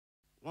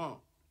1,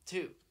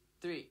 2,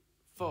 3,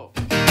 4.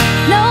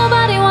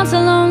 Nobody wants a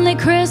lonely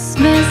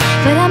Christmas,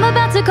 but I'm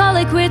about to call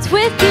it quits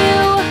with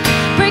you.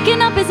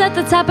 Breaking up is at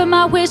the top of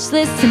my wish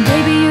list, and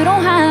baby, you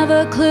don't have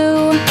a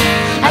clue.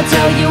 I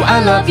tell you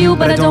I love you,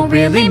 but I don't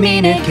really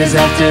mean it, 'cause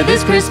after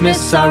this Christmas,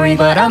 sorry,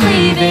 but I'm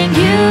leaving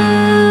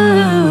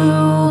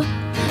you.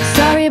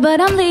 Sorry, but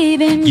I'm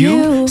leaving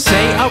you. You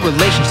say our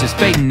relationship's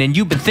fading and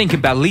you've been thinking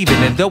about leaving,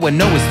 and though I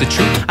know it's the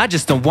truth, I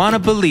just don't wanna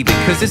believe it,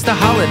 'cause it's the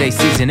holiday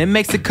season, it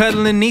makes the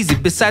cuddling easy.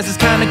 Besides, it's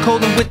kinda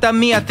cold, and without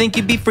me I think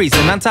you'd be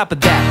freezing. On top of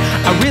that,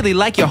 I really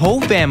like your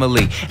whole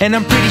family, and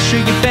I'm pretty sure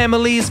your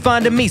family is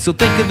fond of me. So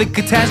think of the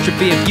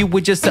catastrophe if you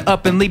were just to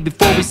up and leave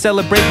before we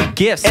celebrate with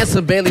gifts and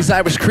some Bailey's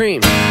Irish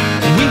cream.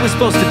 We were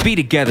supposed to be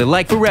together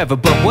like forever,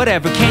 but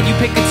whatever. Can't you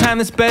pick a time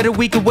that's better?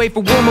 We could wait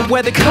for warmer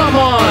weather. Come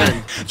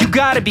on! You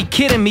gotta be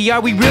kidding me. Are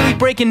we really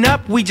breaking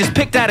up? We just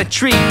picked out a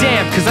tree.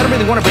 Damn, 'cause I don't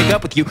really wanna break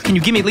up with you. Can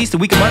you give me at least a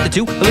week, a month or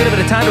two? A little bit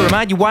of time to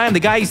remind you why I'm the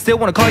guy you still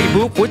wanna call your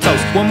boo for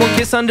toast. One more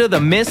kiss under the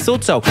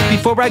mistletoe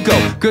before I go.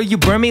 Girl, you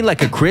burn me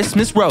like a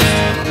Christmas roast.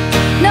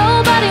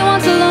 Nobody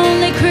wants a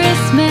lonely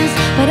Christmas,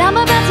 but I'm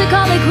about to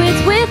call it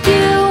quits with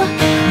you.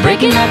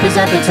 Breaking up is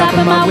at the top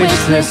of my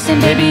wish list,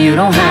 and baby, you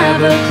don't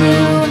have a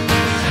clue.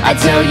 I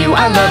tell you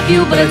I love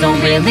you, but I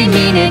don't really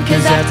mean it,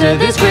 'cause after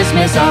this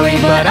Christmas, sorry,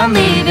 but I'm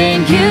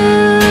leaving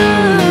you.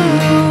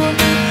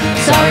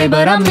 Sorry,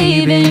 but I'm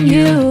leaving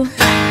you.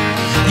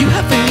 You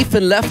haven't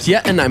even left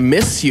yet and I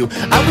miss you.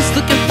 I was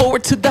looking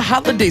forward to the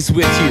holidays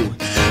with you.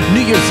 New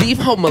Year's Eve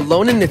home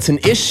alone and it's an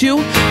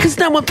issue, 'cause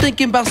now I'm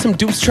thinking about some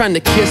dudes trying to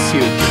kiss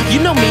you. You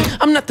know me,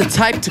 I'm not the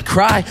type to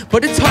cry,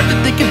 but it's hard to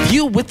think of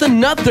you with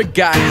another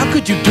guy. How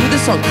could you do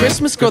this on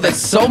Christmas, girl?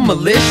 That's so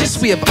malicious.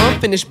 We have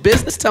unfinished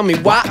business, tell me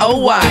why, oh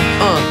why?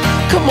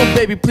 Come on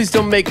baby, please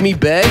don't make me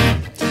beg,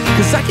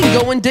 'cause I can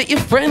go and date your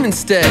friend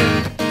instead.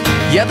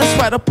 Yeah, that's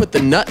right, I'll put the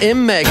nut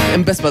in Meg,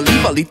 and best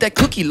believe I'll eat that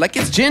cookie like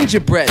it's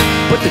gingerbread.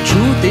 But the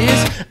truth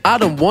is, I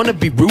don't wanna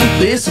be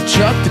ruthless. So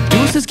chuck the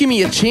deuces, give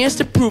me a chance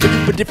to prove it.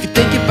 But if you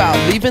think about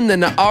leaving,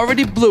 then I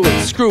already blew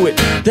it. Screw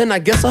it, then I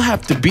guess I'll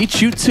have to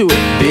beat you to it,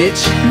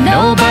 bitch.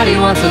 Nobody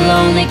wants a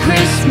lonely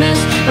Christmas,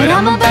 but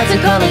I'm about to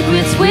call it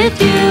quits with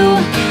you.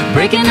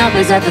 Breaking up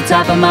is at the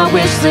top of my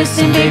wish list,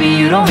 and baby,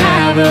 you don't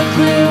have a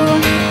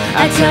clue.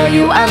 I tell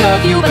you I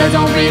love you, but I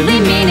don't really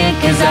mean it,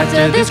 'cause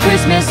after this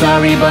Christmas,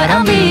 sorry, but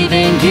I'm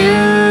leaving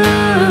you.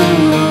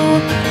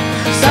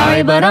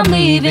 Sorry, but I'm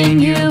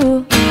leaving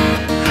you.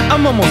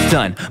 I'm almost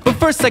done, but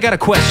first I got a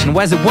question.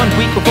 Why is it 1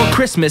 week before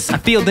Christmas? I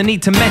feel the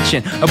need to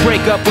mention a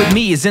breakup with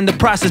me is in the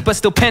process but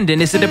still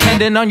pending. Is it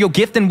dependent on your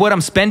gift and what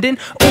I'm spending?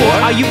 Or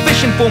are you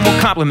fishing for more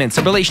compliments,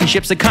 a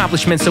relationship's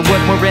accomplishments, or what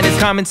we're in is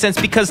common sense?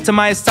 Because to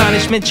my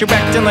astonishment, you're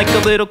acting like a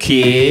little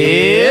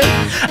kid.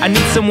 I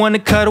need someone to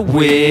cuddle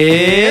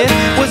with.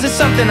 Was it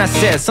something I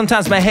said?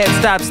 Sometimes my head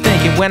stops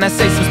thinking. When I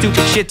say some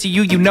stupid shit to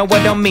you, you know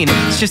I don't mean it.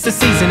 It's just a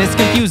season, it's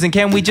confusing.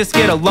 Can we just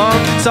get along?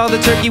 Saw the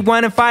turkey,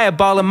 wine, and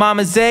fireball and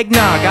mama's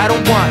eggnog. I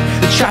don't want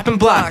the chopping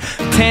block,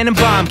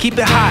 Tannenbaum, keep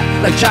it hot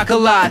like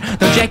chocolate.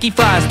 No Jackie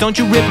Fries, don't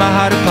you rip my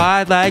heart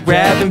apart like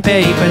wrapping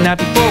paper. Not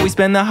before we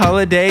spend the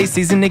holiday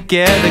season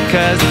together,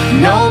 'cause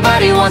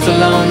nobody wants a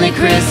lonely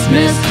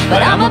Christmas,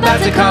 but I'm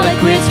about to call it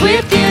quits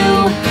with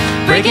you.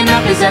 Breaking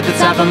up is at the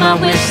top of my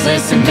wish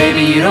list, and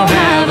baby, you don't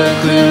have a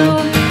clue.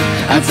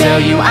 I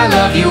tell you I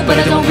love you, but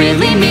I don't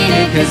really mean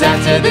it, 'cause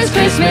after this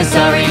Christmas,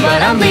 sorry,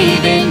 but I'm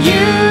leaving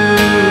you.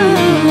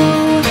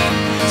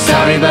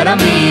 Sorry, but I'm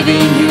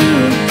leaving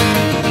you.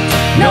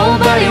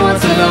 Nobody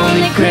wants a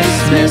lonely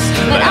Christmas,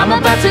 but I'm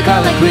about to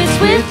call it quits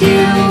with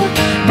you.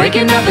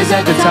 Breaking up is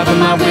at the top of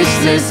my wish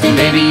list, and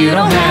baby, you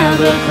don't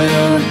have a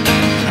clue.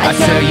 I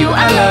tell you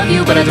I love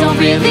you, but I don't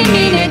really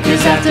mean it,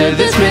 'cause after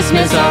this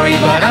Christmas, sorry,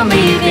 but I'm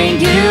leaving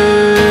you.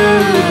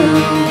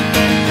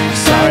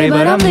 Sorry,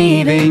 but I'm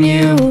leaving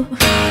you.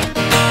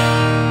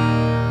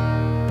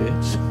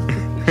 Bitch.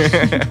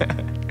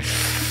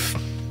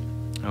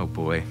 Oh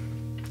boy.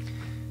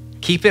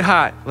 Keep it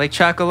hot like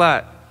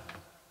chocolate.